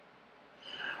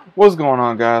What's going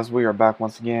on, guys? We are back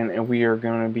once again, and we are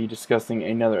going to be discussing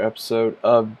another episode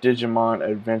of Digimon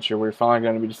Adventure. We're finally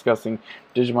going to be discussing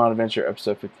Digimon Adventure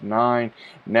episode 59.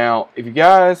 Now, if you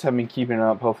guys have been keeping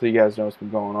up, hopefully you guys know what's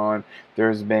been going on.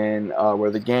 There's been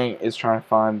where the gang is trying to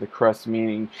find the crust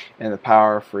meaning and the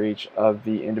power for each of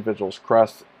the individual's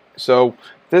crusts. So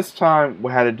this time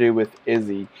we had to do with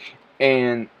Izzy.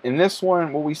 And in this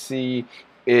one, what we see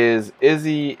is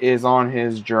Izzy is on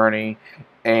his journey,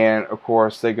 and of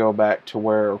course they go back to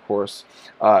where, of course,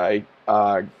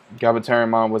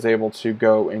 Galvatariamon was able to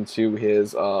go into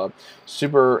his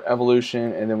super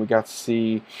evolution, and then we got to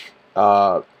see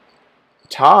uh,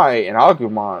 Tai and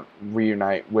Agumon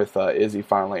reunite with Izzy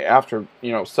finally after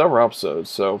several episodes.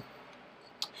 So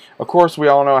of course, we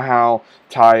all know how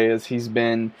Ty is. He's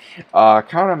been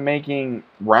kind of making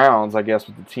rounds, I guess,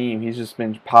 with the team. He's just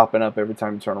been popping up every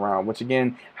time you turn around, which,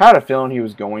 again, had a feeling he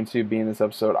was going to be in this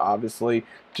episode, obviously,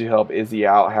 to help Izzy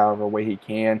out however way he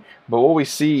can. But what we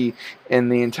see in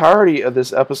the entirety of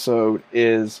this episode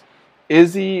is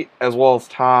Izzy, as well as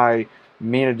Ty,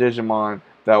 meet a Digimon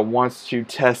that wants to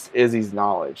test Izzy's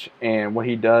knowledge. And what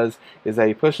he does is that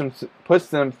he puts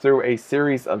them through a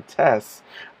series of tests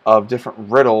of different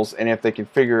riddles, and if they can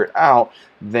figure it out,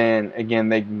 then again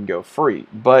they can go free.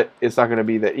 But it's not going to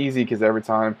be that easy, because every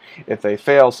time if they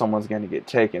fail, someone's going to get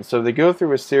taken. So they go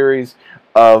through a series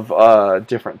of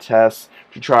different tests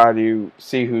to try to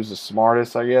see who's the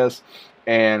smartest, I guess.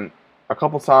 And a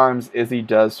couple times Izzy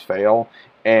does fail,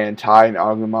 and Tai and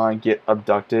Agumon get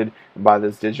abducted by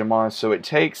this Digimon. So it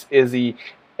takes Izzy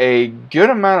a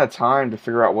good amount of time to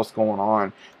figure out what's going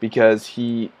on, because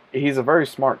he's a very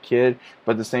smart kid,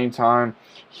 but at the same time,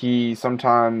 he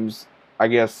sometimes, I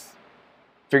guess,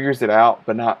 figures it out,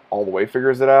 but not all the way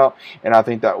figures it out. And I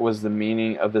think that was the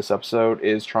meaning of this episode,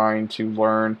 is trying to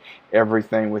learn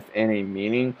everything within a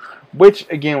meaning, which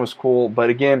again was cool. But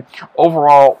again,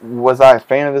 overall, was I a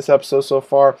fan of this episode so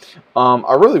far?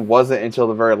 I really wasn't until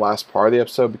the very last part of the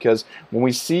episode, because when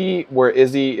we see where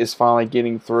Izzy is finally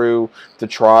getting through the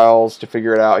trials to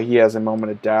figure it out, he has a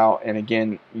moment of doubt. And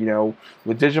again,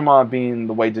 with Digimon being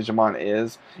the way Digimon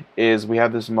is we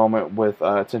have this moment with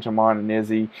Tentomon and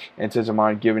Izzy, and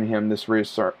Tentomon giving him this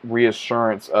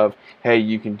reassurance of, hey,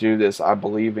 you can do this, I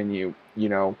believe in you.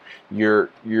 You're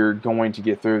going to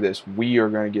get through this. We are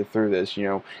going to get through this.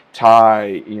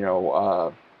 Tai,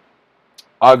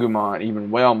 Agumon, even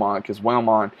Whalemon, because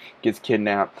Whalemon gets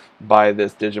kidnapped by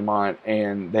this Digimon,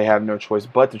 and they have no choice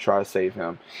but to try to save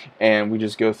him. And we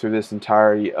just go through this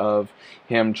entirety of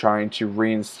him trying to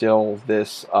reinstill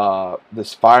this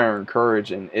fire and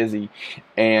courage in Izzy,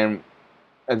 and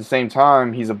at the same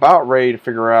time, he's about ready to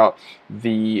figure out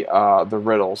the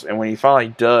riddles. And when he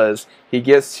finally does, he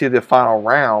gets to the final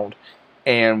round.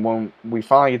 And when we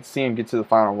finally get to see him get to the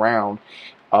final round,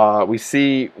 we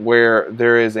see where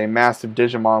there is a massive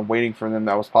Digimon waiting for them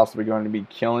that was possibly going to be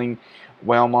killing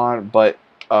Whalemon. But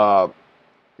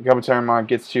Galvatariamon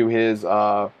gets to his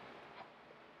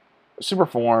super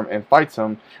form and fights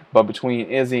him, but between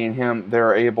Izzy and him,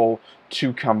 they're able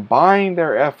to combine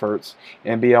their efforts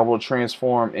and be able to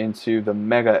transform into the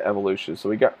Mega Evolution. So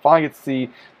we finally get to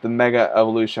see the Mega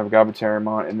Evolution of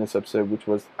Galvatariamon in this episode, which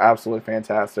was absolutely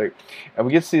fantastic. And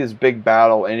we get to see this big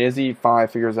battle, and Izzy finally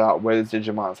figures out where this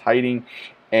Digimon is hiding,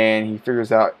 and he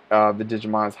figures out the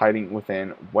Digimon is hiding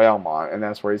within Whalemon, and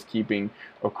that's where he's keeping,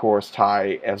 of course,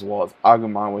 Tai as well as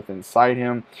Agumon within inside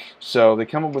him. So they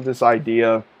come up with this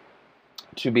idea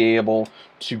to be able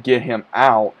to get him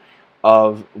out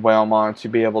of Whalemon, to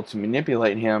be able to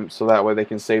manipulate him so that way they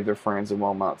can save their friends and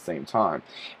Whalemon at the same time.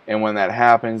 And when that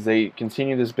happens, they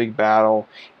continue this big battle,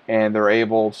 and they're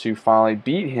able to finally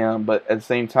beat him, but at the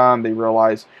same time they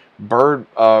realize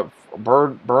Birdmon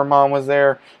was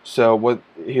there, so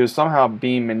he was somehow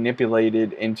being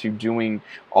manipulated into doing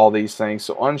all these things.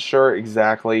 So unsure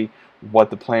exactly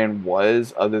what the plan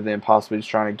was, other than possibly just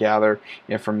trying to gather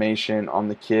information on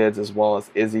the kids, as well as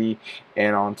Izzy,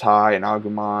 and on Tai and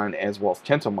Agumon, as well as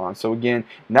Tentomon. So again,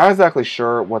 not exactly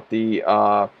sure what the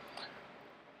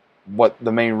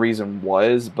main reason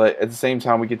was, but at the same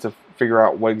time we get to figure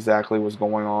out what exactly was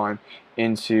going on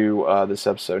into this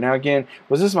episode. Now again,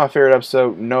 was this my favorite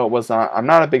episode? No, it was not. I'm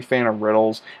not a big fan of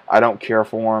riddles. I don't care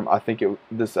for them. I think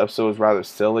this episode was rather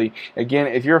silly. Again,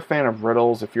 if you're a fan of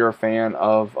riddles, if you're a fan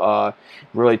of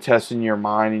really testing your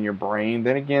mind and your brain,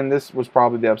 then again, this was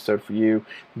probably the episode for you.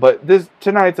 But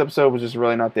tonight's episode was just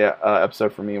really not the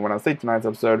episode for me. When I say tonight's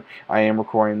episode, I am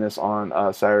recording this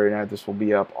on Saturday night. This will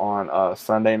be up on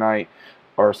Sunday night,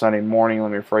 or Sunday morning,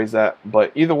 let me rephrase that.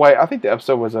 But either way, I think the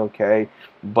episode was okay.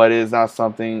 but it is not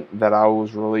something that I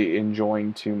was really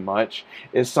enjoying too much.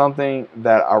 It's something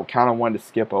that I kind of wanted to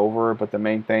skip over, but the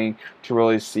main thing to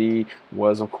really see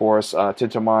was, of course,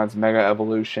 Tichamon's Mega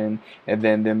Evolution, and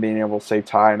then them being able to save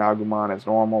Tai and Agumon as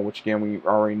normal, which again we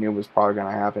already knew was probably going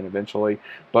to happen eventually.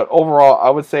 But overall, I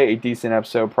would say a decent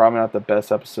episode, probably not the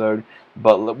best episode.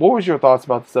 But what was your thoughts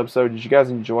about this episode? Did you guys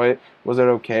enjoy it? Was it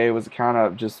okay? Was it kind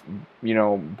of just,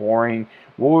 boring?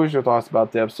 What was your thoughts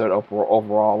about the episode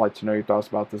overall? I'd like to know your thoughts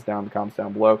about this down in the comments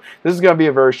down below. This is going to be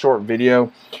a very short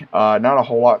video. Not a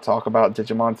whole lot to talk about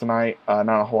Digimon tonight.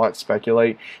 Not a whole lot to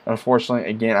speculate. Unfortunately,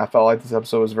 again, I felt like this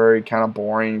episode was very kind of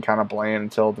boring, kind of bland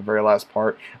until the very last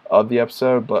part of the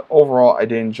episode. But overall, I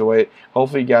did enjoy it.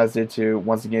 Hopefully, you guys did too.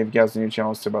 Once again, if you guys are new to the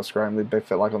channel, subscribe, leave a big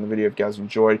fat like on the video if you guys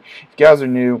enjoyed. If you guys are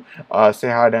new, say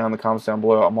hi down in the comments down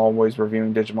below. I'm always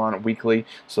reviewing Digimon weekly,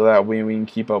 so that we can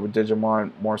keep up with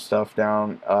Digimon, more stuff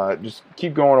down. Just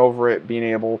keep going over it, being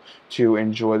able to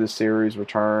enjoy the series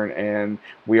return, and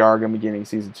we are going to be getting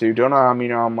season 2. Don't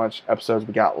know how much episodes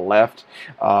we got left.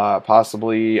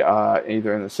 Possibly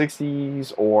either in the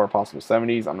 60s or possibly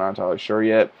 70s. I'm not entirely sure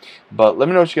yet. But let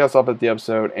me know what you guys thought about the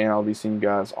episode, and I'll be seeing you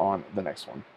guys on the next one.